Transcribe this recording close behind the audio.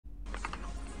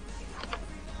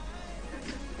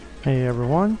Hey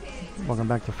everyone, welcome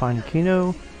back to Finding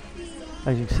Kino.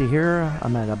 As you can see here,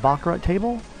 I'm at a Baccarat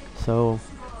table, so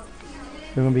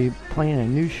we're going to be playing a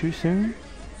new shoe soon.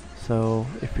 So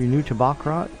if you're new to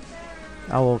Baccarat,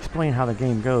 I will explain how the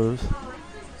game goes.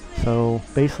 So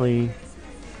basically,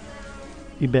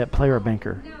 you bet player or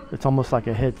banker. It's almost like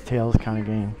a heads tails kind of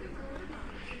game.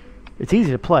 It's easy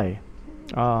to play.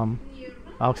 I'll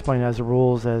explain as the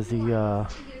rules as the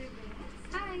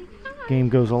game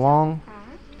goes along.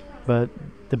 But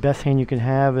the best hand you can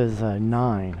have is a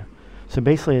 9. So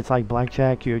basically it's like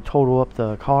blackjack. You total up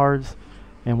the cards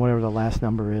and whatever the last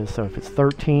number is. So if it's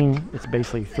 13, it's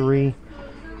basically 3.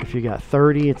 If you got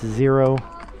 30, it's 0.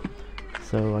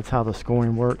 So that's how the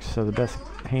scoring works. So the best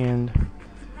hand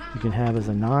you can have is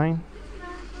a 9.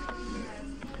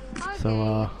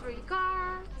 So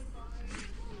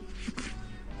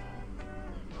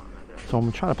I'm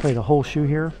going to try to play the whole shoe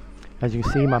here. As you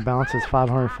can see, my balance is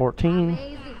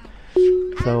 514.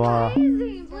 So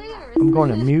I'm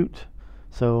going to mute,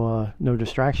 so no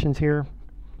distractions here.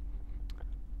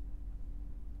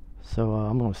 So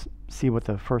I'm going to see what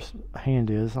the first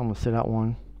hand is. I'm going to sit out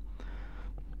one.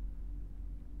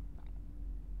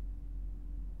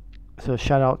 So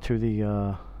shout out to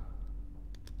the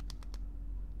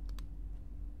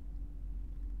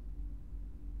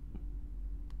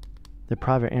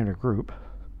private inter group.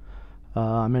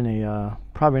 I'm in a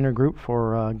private inter group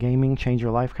for gaming, change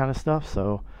your life kind of stuff.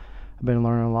 So I've been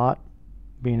learning a lot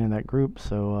being in that group.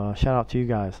 So shout out to you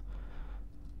guys.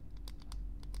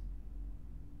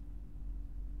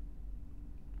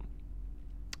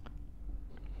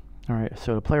 All right,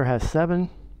 so the player has 7,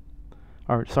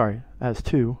 or sorry, has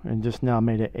 2, and just now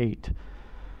made it 8.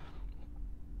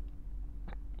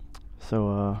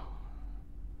 So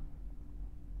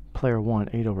player 1,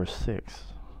 8 over 6.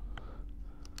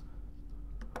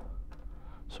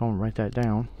 So I'm going to write that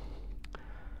down.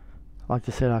 I like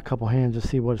to set out a couple hands to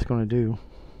see what it's going to do.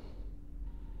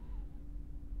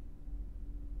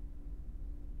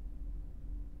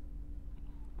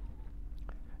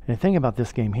 And the thing about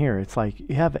this game here, it's like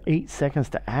you have 8 seconds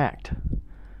to act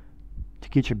to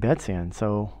get your bets in.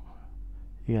 So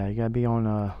yeah, you gotta be on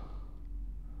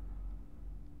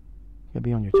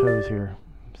your toes here.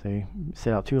 See,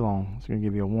 sit out too long, it's gonna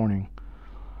give you a warning.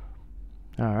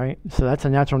 Alright, so that's a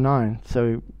natural 9.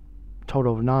 So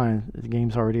total of 9, the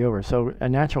game's already over. So a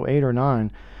natural 8 or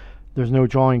 9, there's no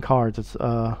drawing cards. It's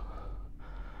so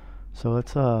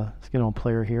let's get on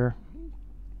player here.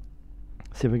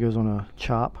 See if it goes on a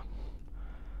chop.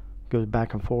 Goes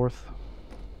back and forth.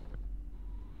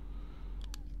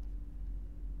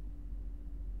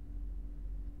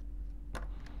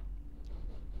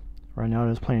 Right now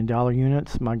it's playing dollar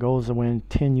units. My goal is to win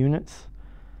 10 units.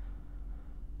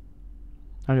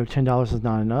 I know $10 is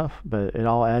not enough, but it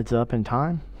all adds up in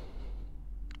time.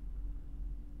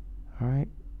 Alright.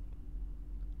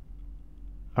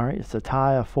 Alright, it's a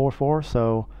tie of 4-4,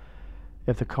 so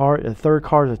if the third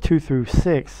card is a 2 through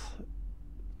 6,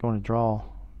 going to draw.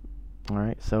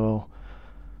 Alright, so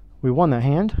we won that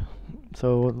hand.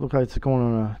 So it looks like it's going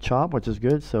on a chop, which is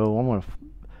good. So I'm going to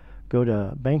go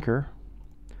to banker.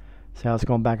 See how it's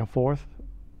going back and forth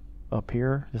up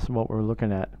here. This is what we're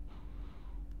looking at.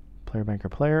 Player, banker,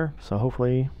 player. So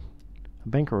hopefully a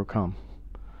banker will come.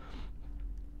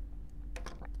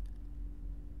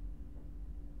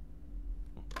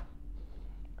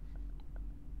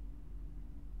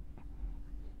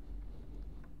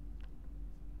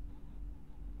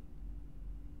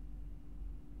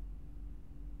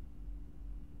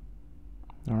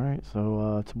 Alright,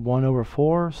 so it's 1 over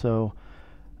 4, so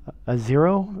a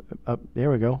 0.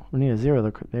 There we go. We need a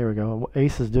 0. There we go.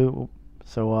 Aces do.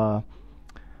 So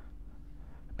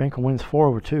banker wins 4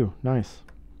 over 2. Nice.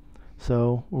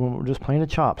 So we're just playing a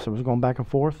chop. So we're going back and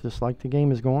forth just like the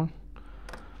game is going.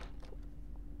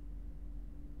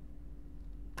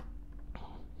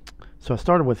 So I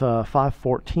started with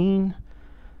 514.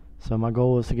 So my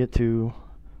goal is to get to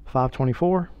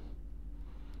 524.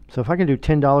 So if I can do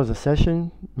 $10 a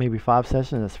session, maybe 5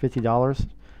 sessions, that's $50.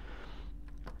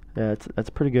 That's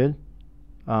pretty good.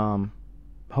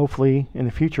 Hopefully in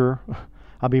the future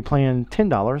I'll be playing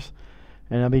 $10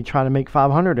 and I'll be trying to make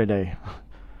 500 a day.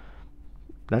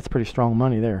 That's pretty strong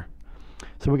money there.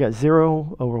 So we got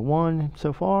 0 over 1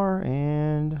 so far,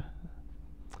 and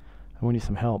we need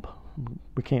some help.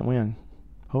 We can't win.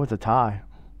 Oh, it's a tie.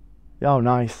 Oh,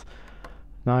 nice.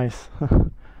 Nice.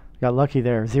 Got lucky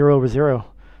there. 0 over 0.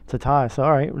 It's a tie. So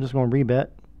all right, we're just going to rebet.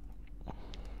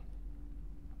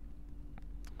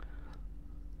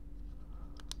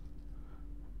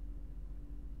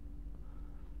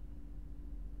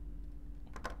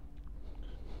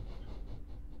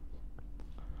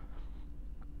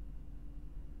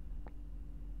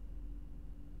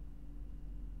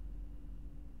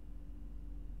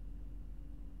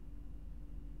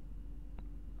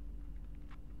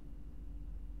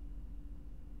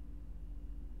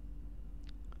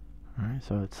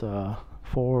 Alright, so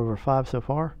it's 4 over 5 so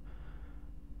far.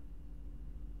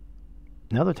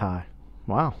 Another tie.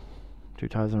 Wow. 2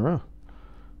 ties in a row.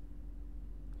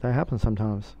 That happens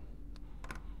sometimes.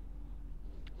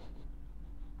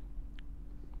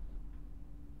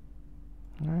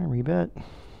 Alright, rebet.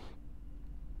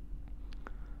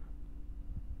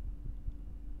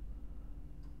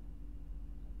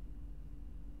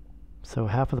 So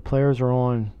half of the players are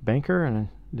on banker and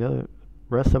the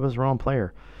rest of us are on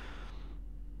player.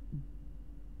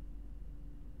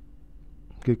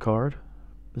 Good card.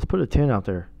 Let's put a 10 out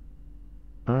there.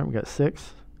 Alright, we got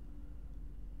 6.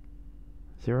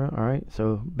 0. Alright,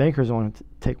 so banker's on to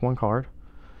take 1 card.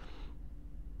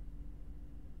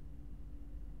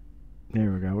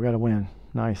 There we go. We got to win.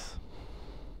 Nice.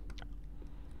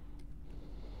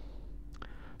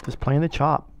 Just playing the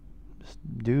chop. Just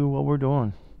do what we're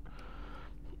doing.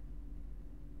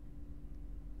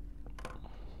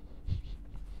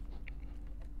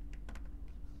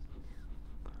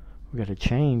 We got a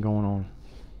chain going on.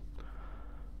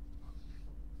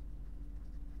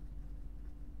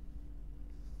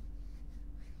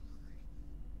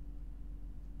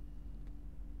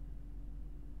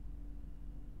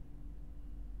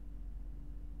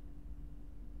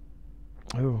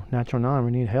 Oh, natural 9.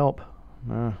 We need help.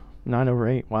 9 over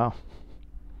 8. Wow.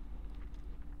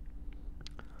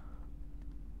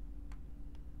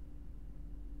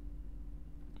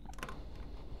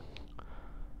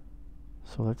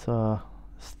 So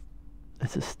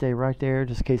let's just stay right there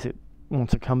just in case it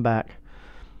wants to come back.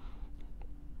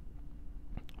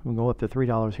 We'll go up to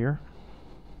 $3 here.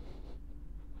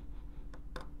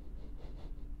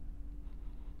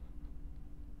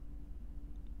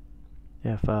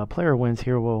 If a player wins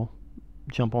here, we'll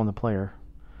jump on the player.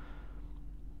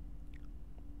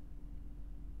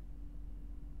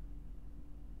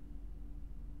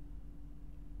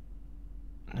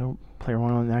 Nope, player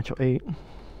 1 on natural 8.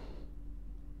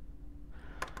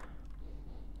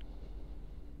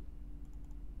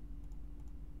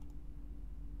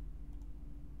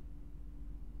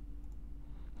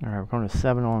 Alright, we're going to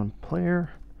 7 on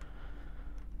player.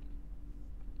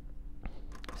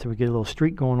 So we get a little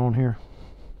streak going on here.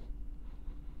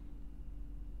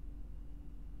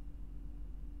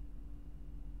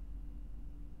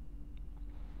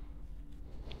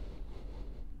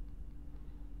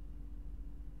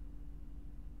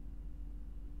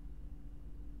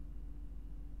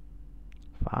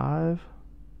 Five,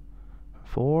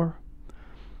 4.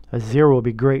 A 0 will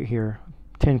be great here.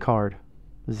 10 card.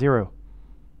 0.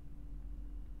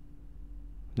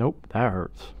 Nope, that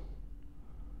hurts.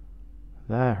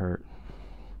 That hurt.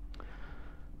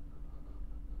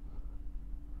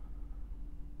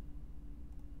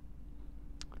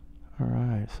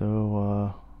 Alright,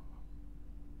 so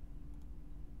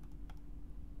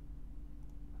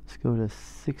let's go to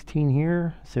 16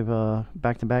 here. See if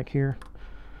back to back here.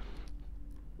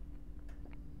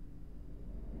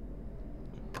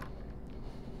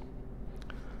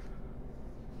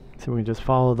 So we can just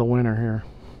follow the winner here.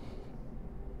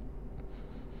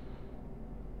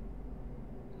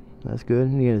 That's good.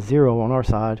 We need a 0 on our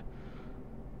side.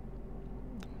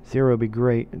 0 would be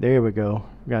great. There we go.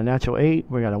 We got a natural 8.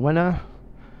 We got a winner.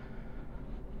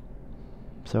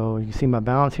 So you can see my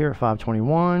balance here at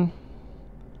 521.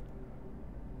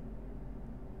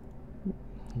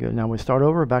 Good. Now we start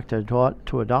over back to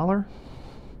 $1.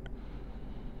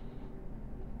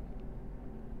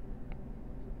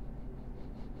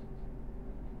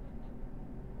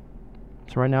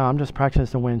 So right now I'm just practicing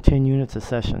to win 10 units a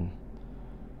session.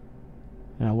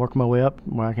 And I work my way up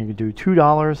where I can do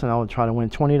 $2 and I will try to win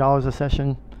 $20 a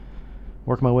session.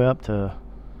 Work my way up to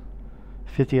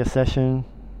 50 a session,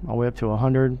 all the way up to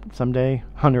 100 someday.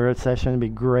 100 a session would be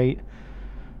great.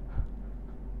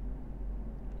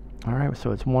 Alright,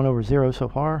 so it's 1 over 0 so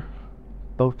far.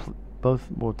 Both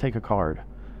will take a card.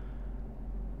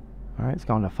 Alright, it's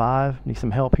gone to 5. Need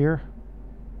some help here.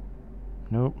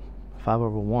 Nope. 5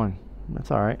 over 1.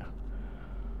 That's alright.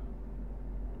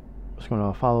 Just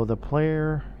going to follow the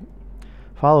player.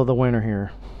 Follow the winner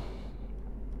here.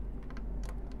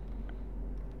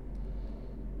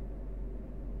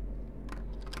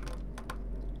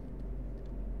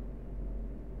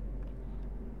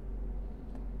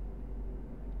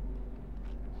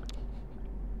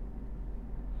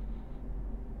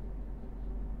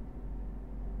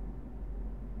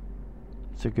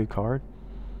 It's a good card.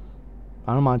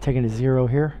 I don't mind taking a 0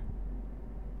 here.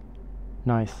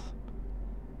 Nice.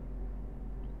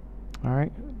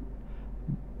 Alright.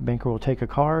 Banker will take a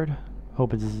card.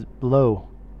 Hope it's low.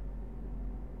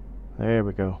 There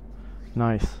we go.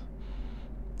 Nice.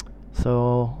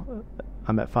 So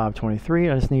I'm at 523.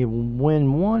 I just need to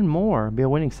win one more. Be a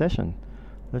winning session.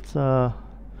 Let's see a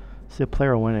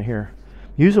player win it here.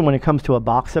 Usually when it comes to a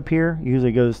box up here,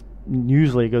 usually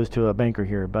it goes to a banker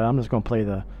here. But I'm just going to play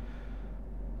the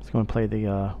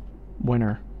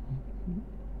winner.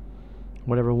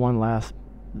 Whatever won last,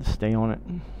 stay on it.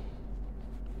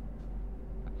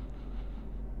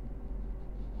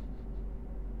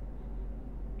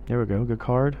 There we go. Good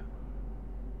card.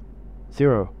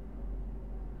 0.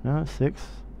 No, 6.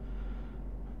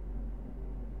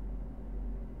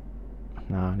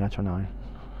 No, natural 9.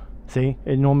 See,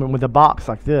 it normally with a box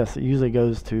like this, it usually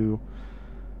goes to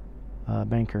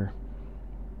banker.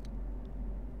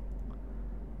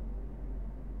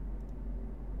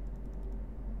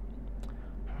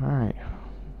 All right.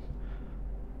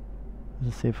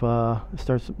 Let's see if it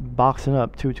starts boxing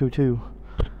up. 2, 2, 2.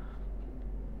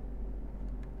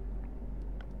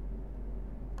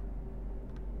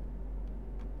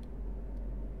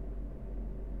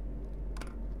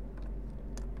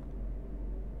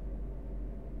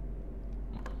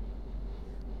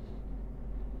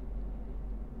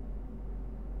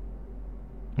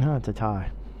 No, it's a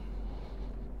tie.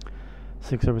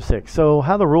 6 over 6. So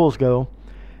how the rules go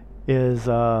is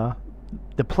the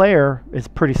player is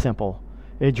pretty simple.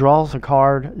 It draws a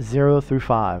card 0 through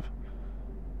 5,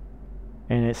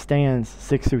 and it stands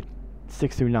 6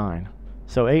 through 9.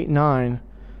 So 8 and 9,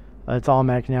 it's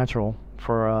automatic natural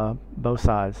for both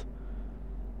sides.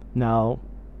 Now,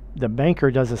 the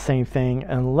banker does the same thing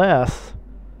unless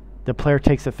the player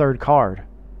takes a third card.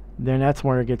 Then that's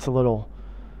where it gets a little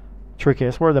tricky.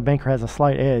 That's where the banker has a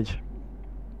slight edge.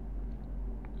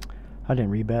 I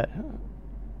didn't rebet.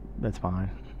 That's fine.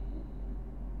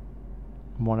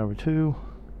 1 over 2.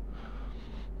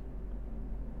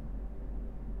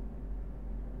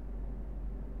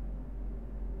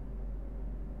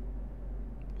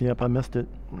 Yep, I missed it,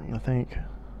 I think.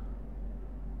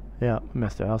 Yeah, I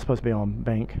missed it. I was supposed to be on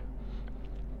bank.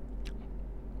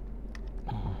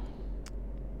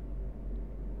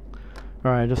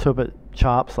 Alright, I just hope it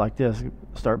chops like this.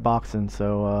 Start boxing,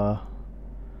 so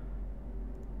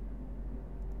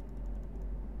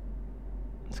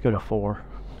let's go to 4.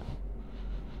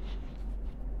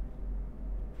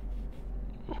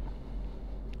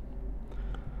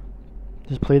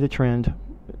 Just play the trend.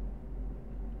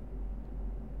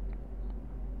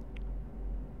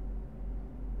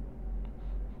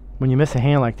 When you miss a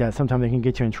hand like that, sometimes they can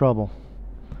get you in trouble.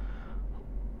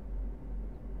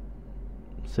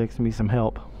 6 needs some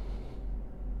help.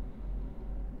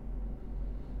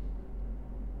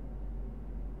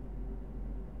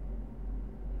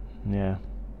 Yeah.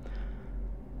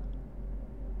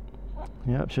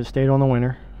 Yep, should have stayed on the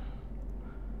winner.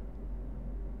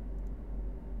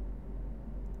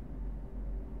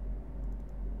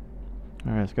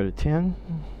 All right, let's go to 10.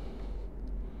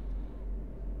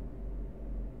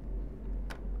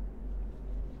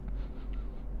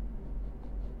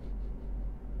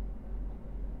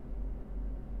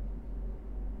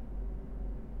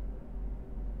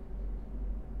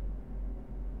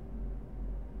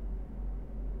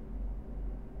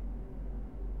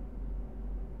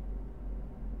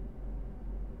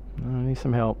 I need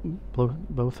some help.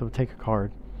 Both will take a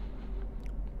card.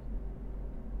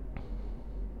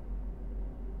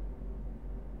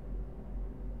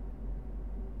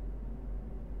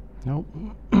 Nope.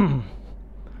 All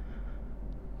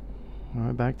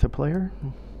right, back to player.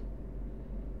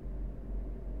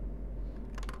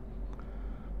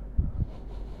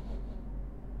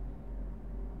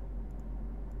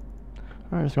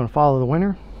 All right, just going to follow the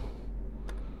winner.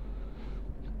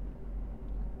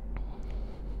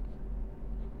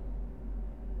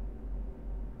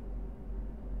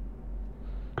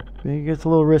 It gets a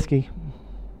little risky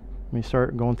when you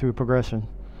start going through progression.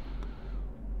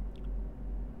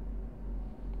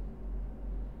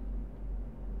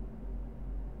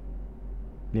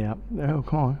 Yeah. Oh,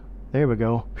 come on. There we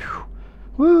go. Whew.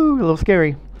 Woo! A little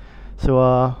scary.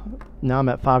 So now I'm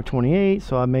at 528.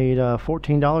 So I made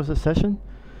 $14 a session.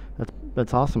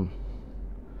 That's awesome.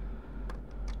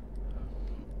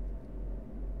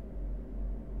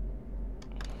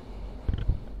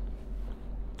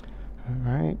 All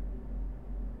right.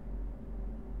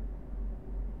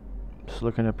 Just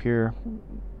looking up here.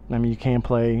 I mean, you can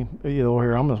play either or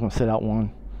here. I'm just going to sit out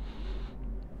one.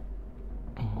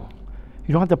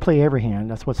 You don't have to play every hand.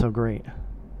 That's what's so great.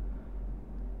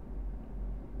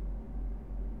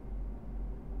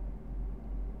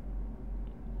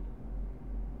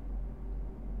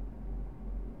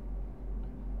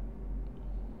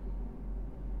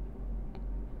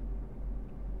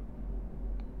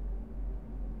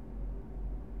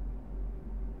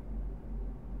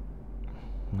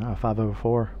 5 over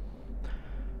 4.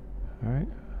 All right.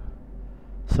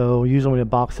 So usually when a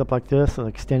box up like this, an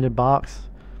extended box,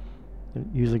 it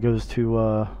usually goes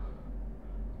to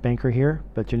banker here,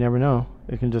 but you never know.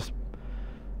 It can just,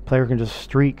 player can just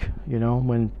streak, you know,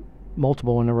 when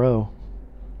multiple in a row.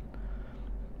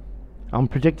 I'm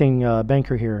predicting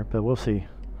banker here, but we'll see.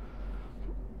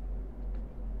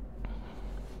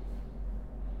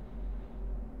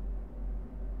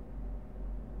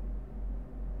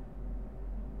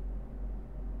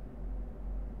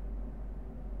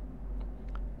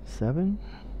 Seven.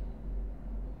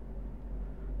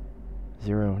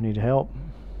 0. Need help.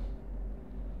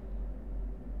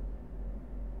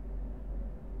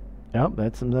 Yep,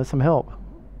 that's some help.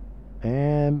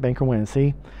 And banker wins.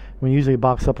 See, when you usually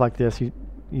box up like this, you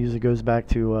usually goes back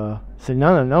to see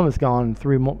none of it's gone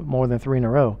more than 3 in a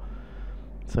row.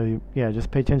 So yeah, just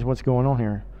pay attention to what's going on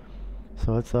here.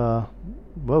 So it's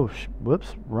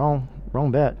whoops, wrong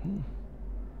bet.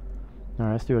 All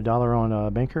right, let's do $1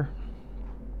 on banker.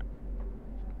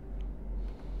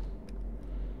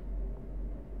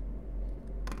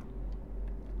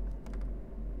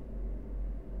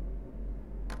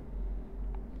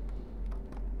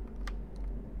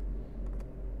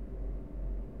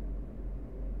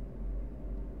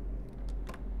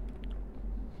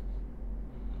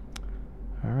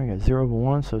 Alright, got 0 over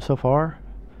 1, so far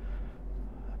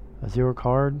a 0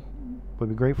 card would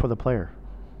be great for the player.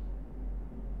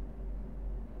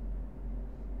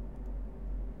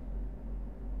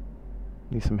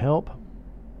 Need some help,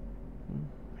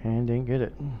 and didn't get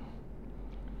it.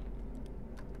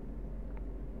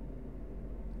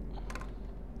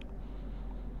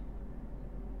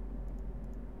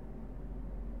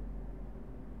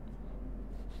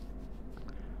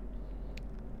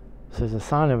 This is a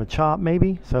sign of a chop,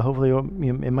 maybe. So hopefully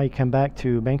it might come back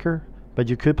to banker, but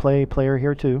you could play player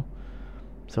here too.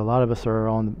 So a lot of us are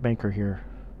on the banker here.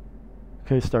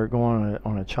 Could start going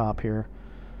on a chop here.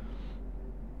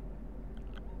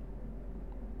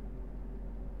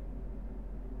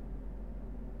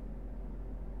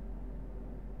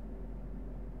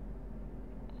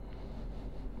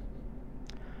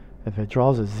 If it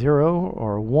draws a 0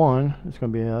 or a 1, it's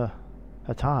going to be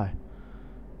a tie.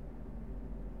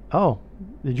 Oh,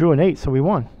 they drew an 8, so we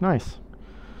won. Nice.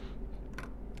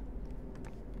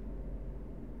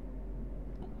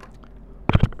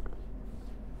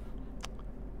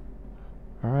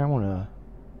 Alright, I want to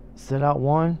set out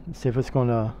 1 and see if it's going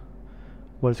to,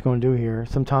 what it's going to do here.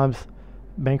 Sometimes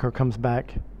banker comes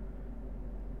back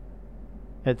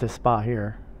at this spot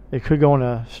here. It could go on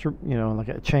a, you know, like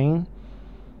a chain,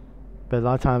 but a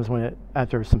lot of times when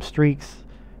after some streaks,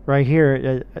 right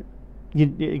here,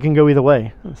 it can go either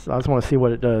way. So I just want to see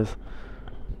what it does.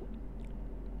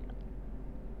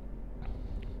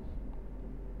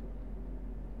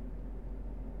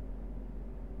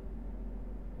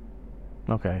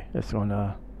 Okay, it's going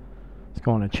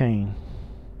to chain.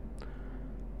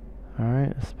 All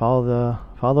right, let's follow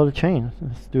the chain.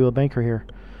 Let's do a banker here.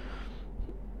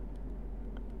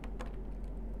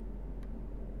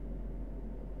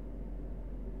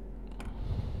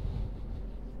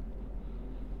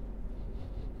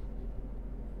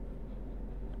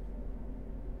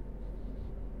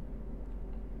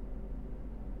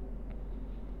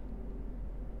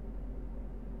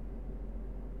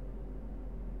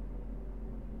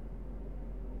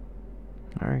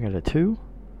 Alright, got a 2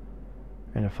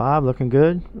 and a 5, looking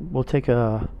good. We'll take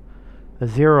a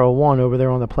 0 or 1 over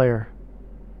there on the player.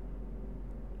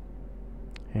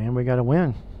 And we got a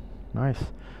win. Nice.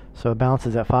 So it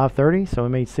bounces at 530, so we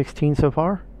made 16 so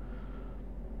far.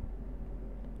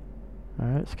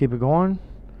 Alright, let's keep it going.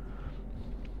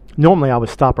 Normally I would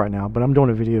stop right now, but I'm doing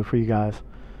a video for you guys.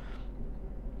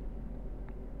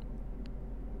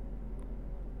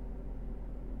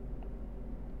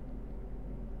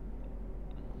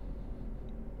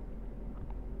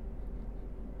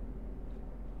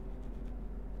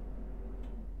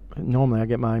 Normally I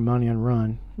get my money and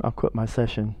run. I'll quit my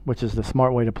session, which is the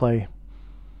smart way to play.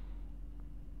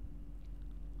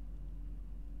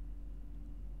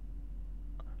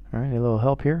 Alright, need a little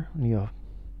help here.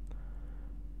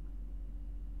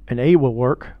 An 8 will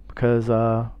work because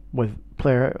with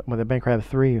a banker have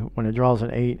 3, when it draws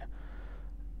an 8,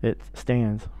 it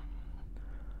stands.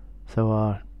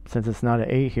 So since it's not an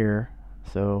 8 here,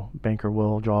 so banker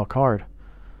will draw a card.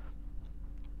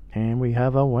 And we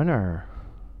have a winner.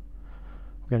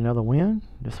 Got another win.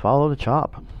 Just follow the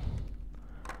chop.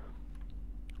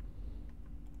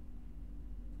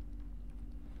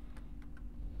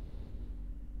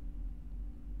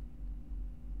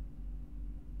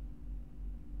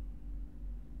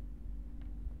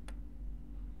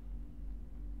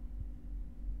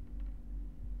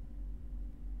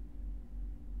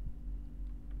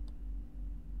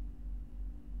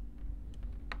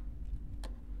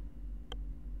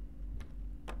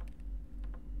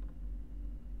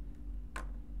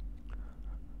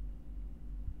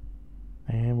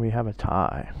 And we have a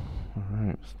tie. All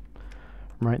right,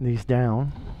 I'm writing these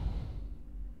down.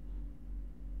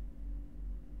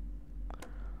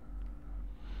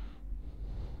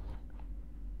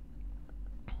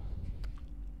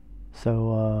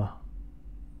 So,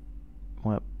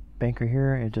 what banker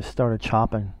here? It just started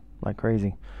chopping like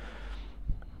crazy.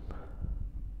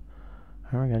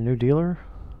 All right, got a new dealer.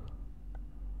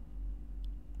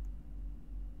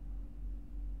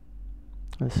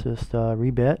 Let's just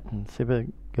rebet and see if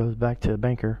it goes back to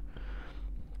banker.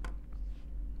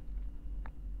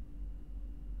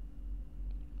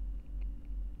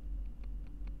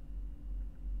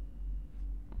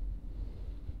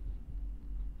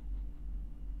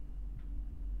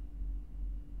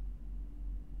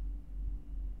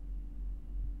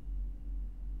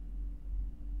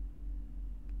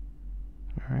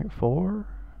 All right, 4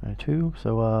 and 2.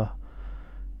 So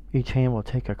each hand will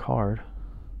take a card.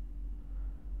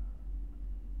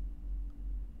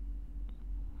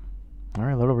 All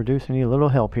right, a little reduced. We need a little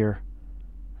help here.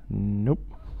 Nope.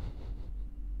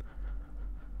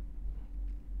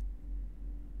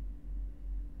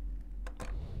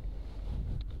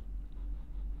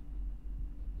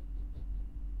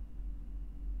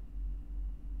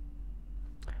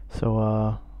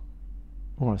 So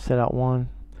we're going to set out one.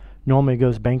 Normally it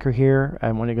goes banker here,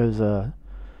 and when it goes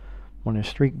when a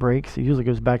streak breaks, it usually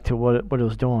goes back to what it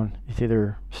was doing. It's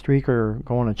either streak or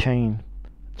go on a chain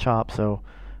chop. So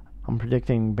I'm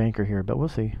predicting banker here, but we'll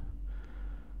see.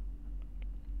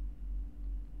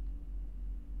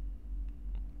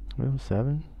 Well,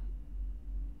 7,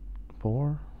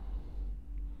 4.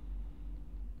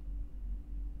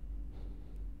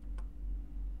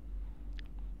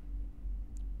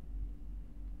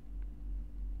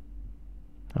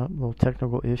 Oh, a little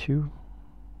technical issue.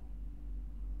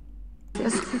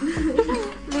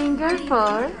 Finger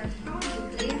 4.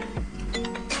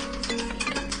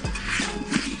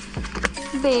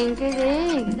 Banker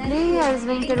 8. Players,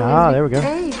 banker there we go.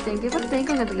 8. Thank you for playing.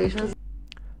 Congratulations.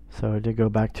 So it did go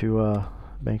back to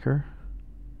banker.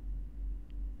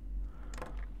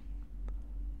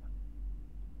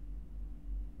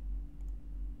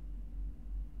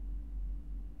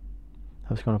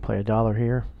 I was going to play $1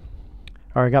 here.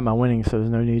 I already got my winnings, so there's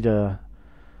no need to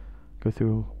go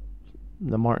through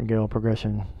the martingale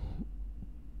progression.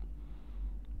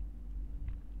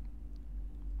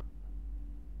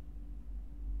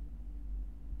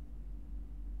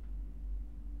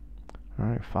 All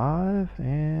right, 5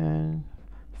 and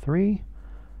 3.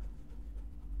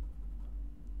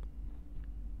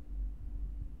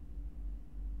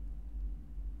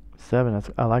 Seven.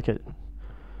 I like it.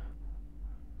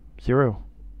 0.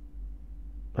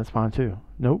 That's fine too.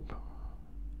 Nope.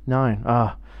 9.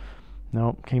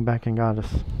 Nope. Came back and got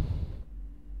us.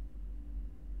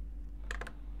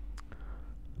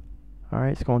 All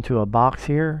right, it's going to a box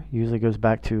here. Usually goes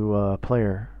back to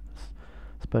player.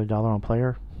 Let's put $1 on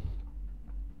player.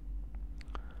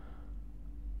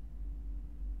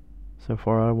 So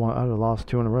far, I'd have lost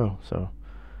 2 in a row. So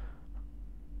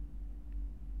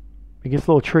it gets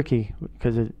a little tricky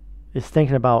because it's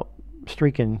thinking about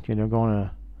streaking. You know, going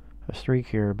a streak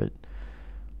here, but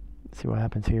let's see what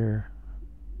happens here.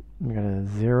 We got a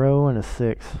 0 and a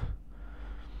 6.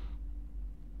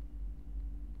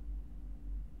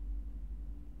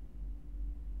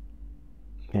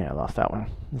 Yeah, I lost that one.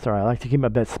 It's alright. I like to keep my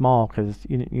bets small because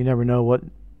you never know what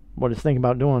it's thinking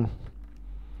about doing.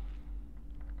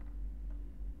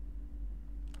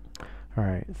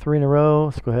 Alright, 3 in a row.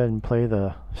 Let's go ahead and play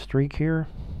the streak here.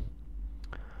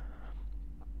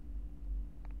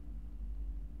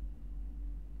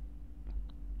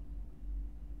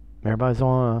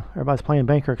 Everybody's playing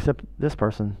banker except this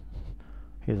person.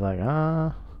 He's like,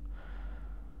 you're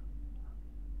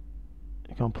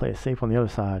gonna play it safe on the other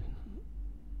side.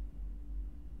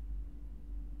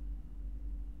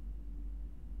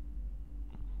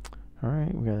 All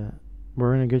right,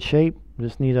 we're in a good shape. We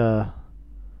just need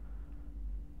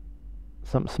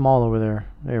something small over there.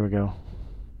 There we go.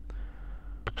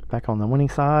 Back on the winning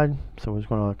side. So we're just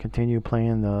gonna continue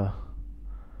playing the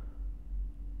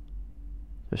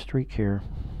streak here.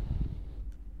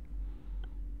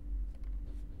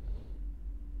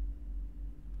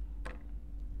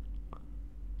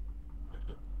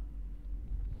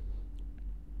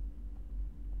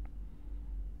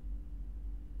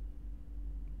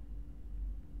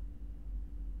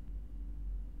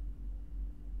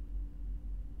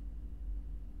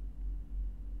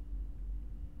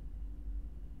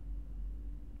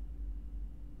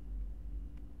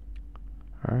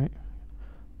 All right.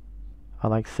 I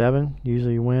like 7.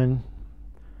 Usually you win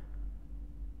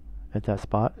at that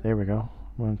spot. There we go.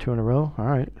 Won 2 in a row. All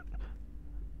right.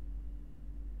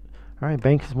 All right,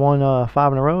 bank has won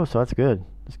 5 in a row, so that's good.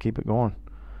 Let's keep it going.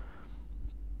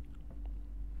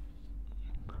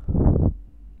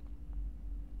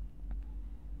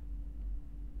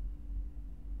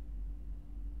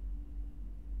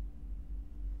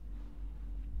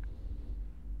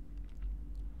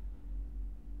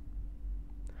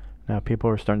 Now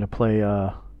people are starting to play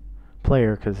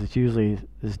player because it's usually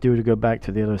is due to go back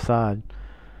to the other side.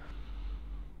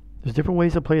 There's different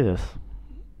ways to play this.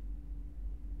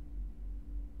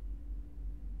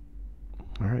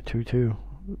 All right, 2-2.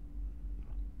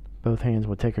 Both hands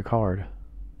will take a card.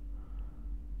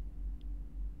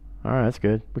 All right, that's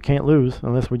good. We can't lose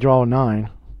unless we draw a 9.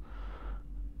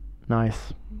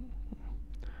 Nice.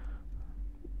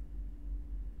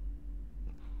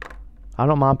 I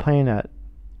don't mind playing that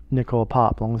nickel a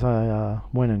pop as long as I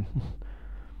winning.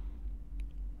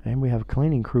 And we have a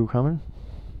cleaning crew coming.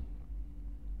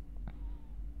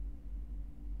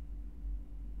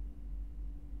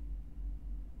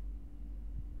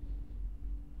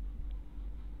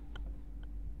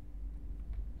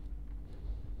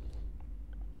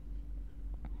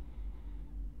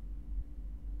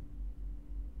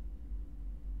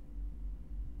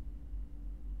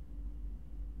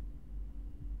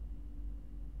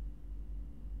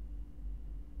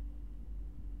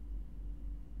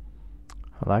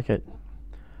 I like it.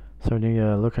 So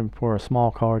looking for a small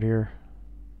card here.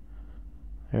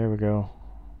 There we go.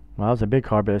 Well, that was a big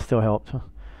card, but it still helped.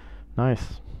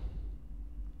 Nice.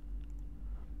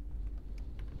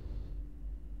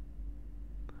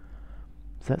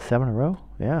 Is that 7 in a row?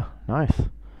 Yeah, nice.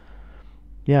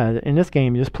 Yeah, in this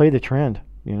game, you just play the trend.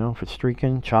 You know, if it's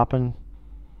streaking, chopping,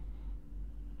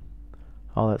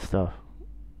 all that stuff.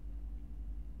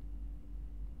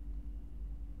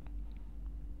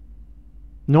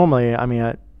 Normally, I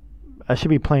mean, I should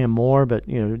be playing more, but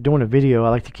doing a video, I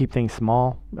like to keep things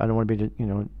small. I don't want to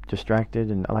be distracted,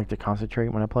 and I like to concentrate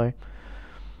when I play.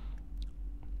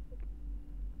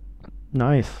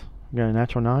 Nice. Got a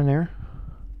natural 9 there.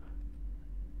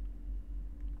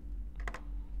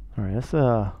 All right, let's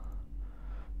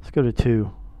go to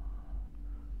 2.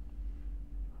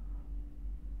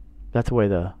 That's the way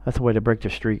to break the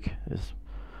streak is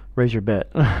raise your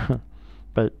bet.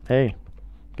 But hey,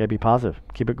 gotta be positive.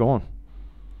 Keep it going.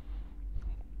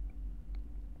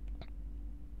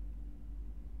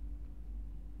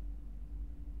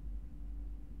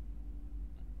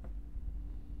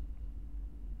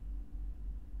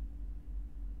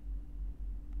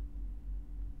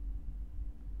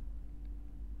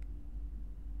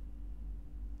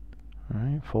 All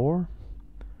right, 4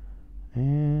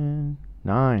 and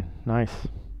 9. Nice.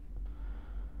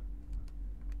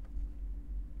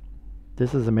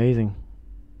 This is amazing.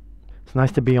 It's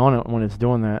nice to be on it when it's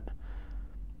doing that.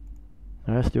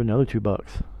 All right, let's do another $2.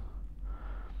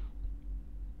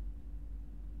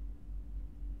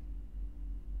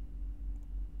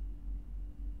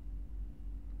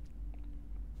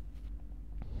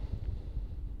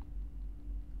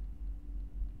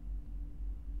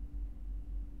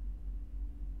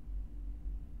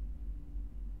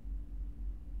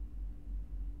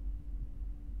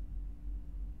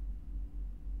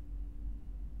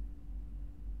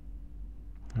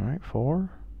 All right, 4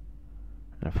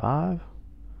 and a 5.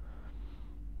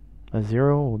 A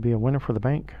 0 will be a winner for the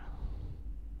bank.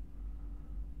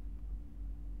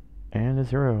 And a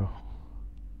 0.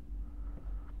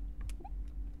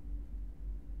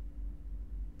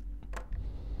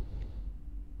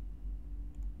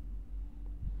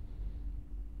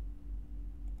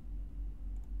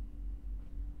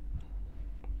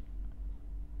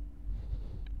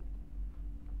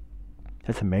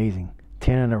 That's amazing.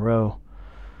 10 in a row.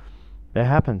 That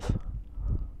happens.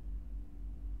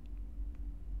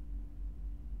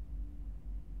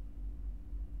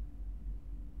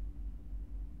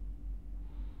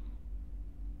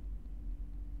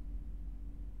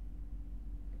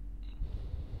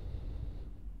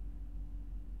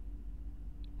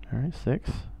 All right, 6.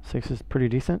 6 is pretty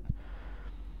decent.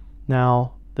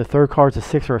 Now, the third card's a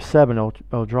 6 or a 7.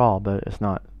 It'll draw, but it's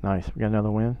not nice. We got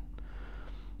another win.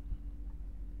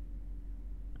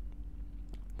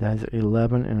 That's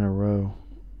 11 in a row.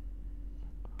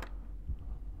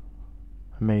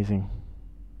 Amazing.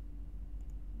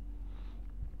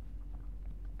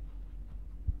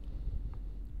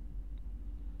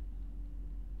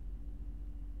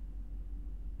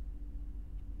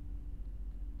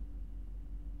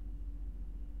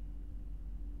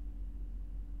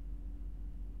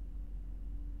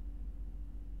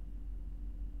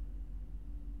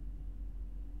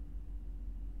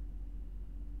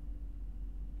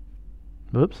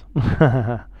 Oops.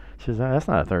 That's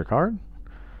not a third card.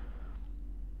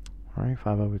 All right,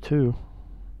 5 over 2.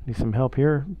 Need some help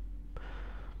here.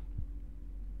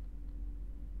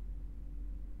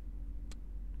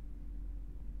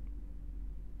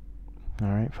 All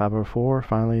right, 5 over 4.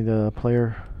 Finally, the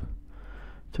player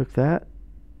took that.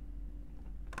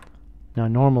 Now,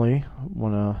 normally,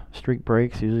 when a streak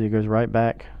breaks, usually it goes right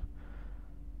back.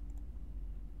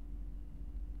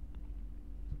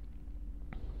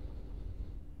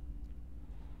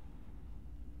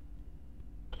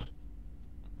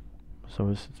 So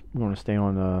we want to stay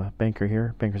on Banker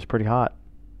here. Banker's pretty hot.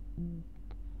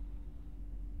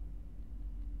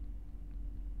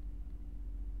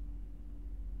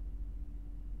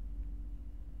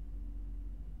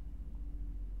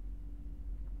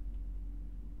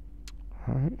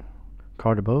 All right,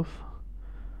 card to both.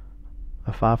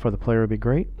 A 5 for the player would be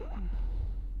great.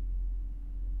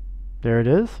 There it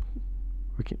is.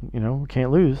 We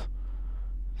can't lose.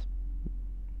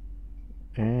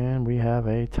 And we have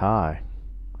a tie.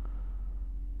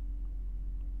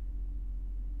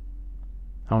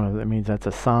 I don't know if that means that's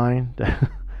a sign.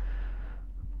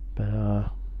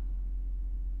 But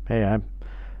hey, I'm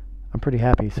pretty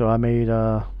happy. So I made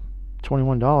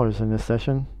 $21 in this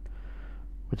session,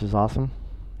 which is awesome.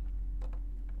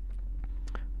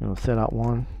 Set out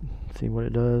one, see what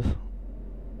it does.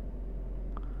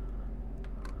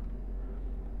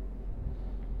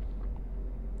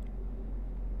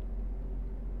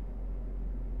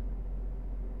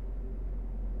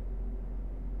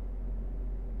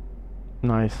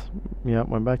 Nice. Yep,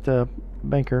 went back to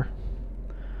Banker.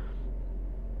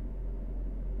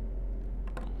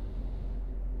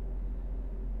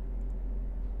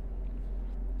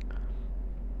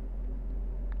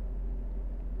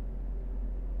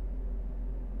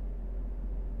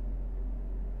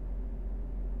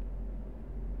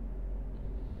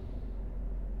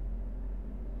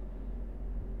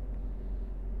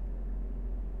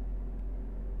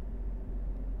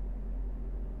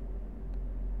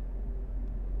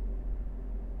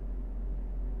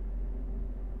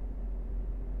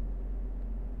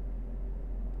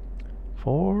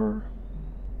 Four.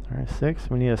 All right, 6.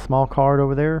 We need a small card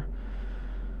over there.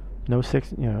 No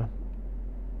 6.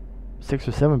 6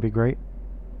 or 7 would be great.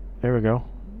 There we go.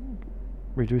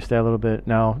 Reduce that a little bit.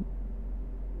 Now,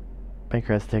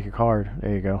 Banker has to take a card.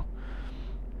 There you go.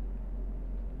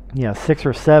 Yeah, 6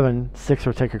 or 7. 6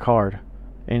 or take a card.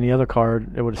 Any other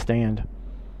card, it would stand.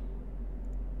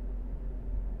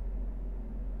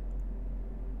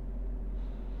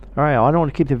 All right, I don't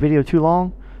want to keep the video too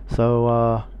long.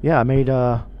 So yeah, I made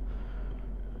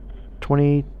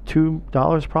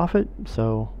 $22 profit.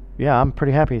 So yeah, I'm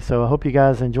pretty happy. So I hope you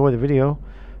guys enjoy the video.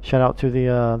 Shout out to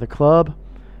the club,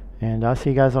 and I'll see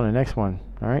you guys on the next one.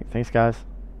 All right, thanks guys.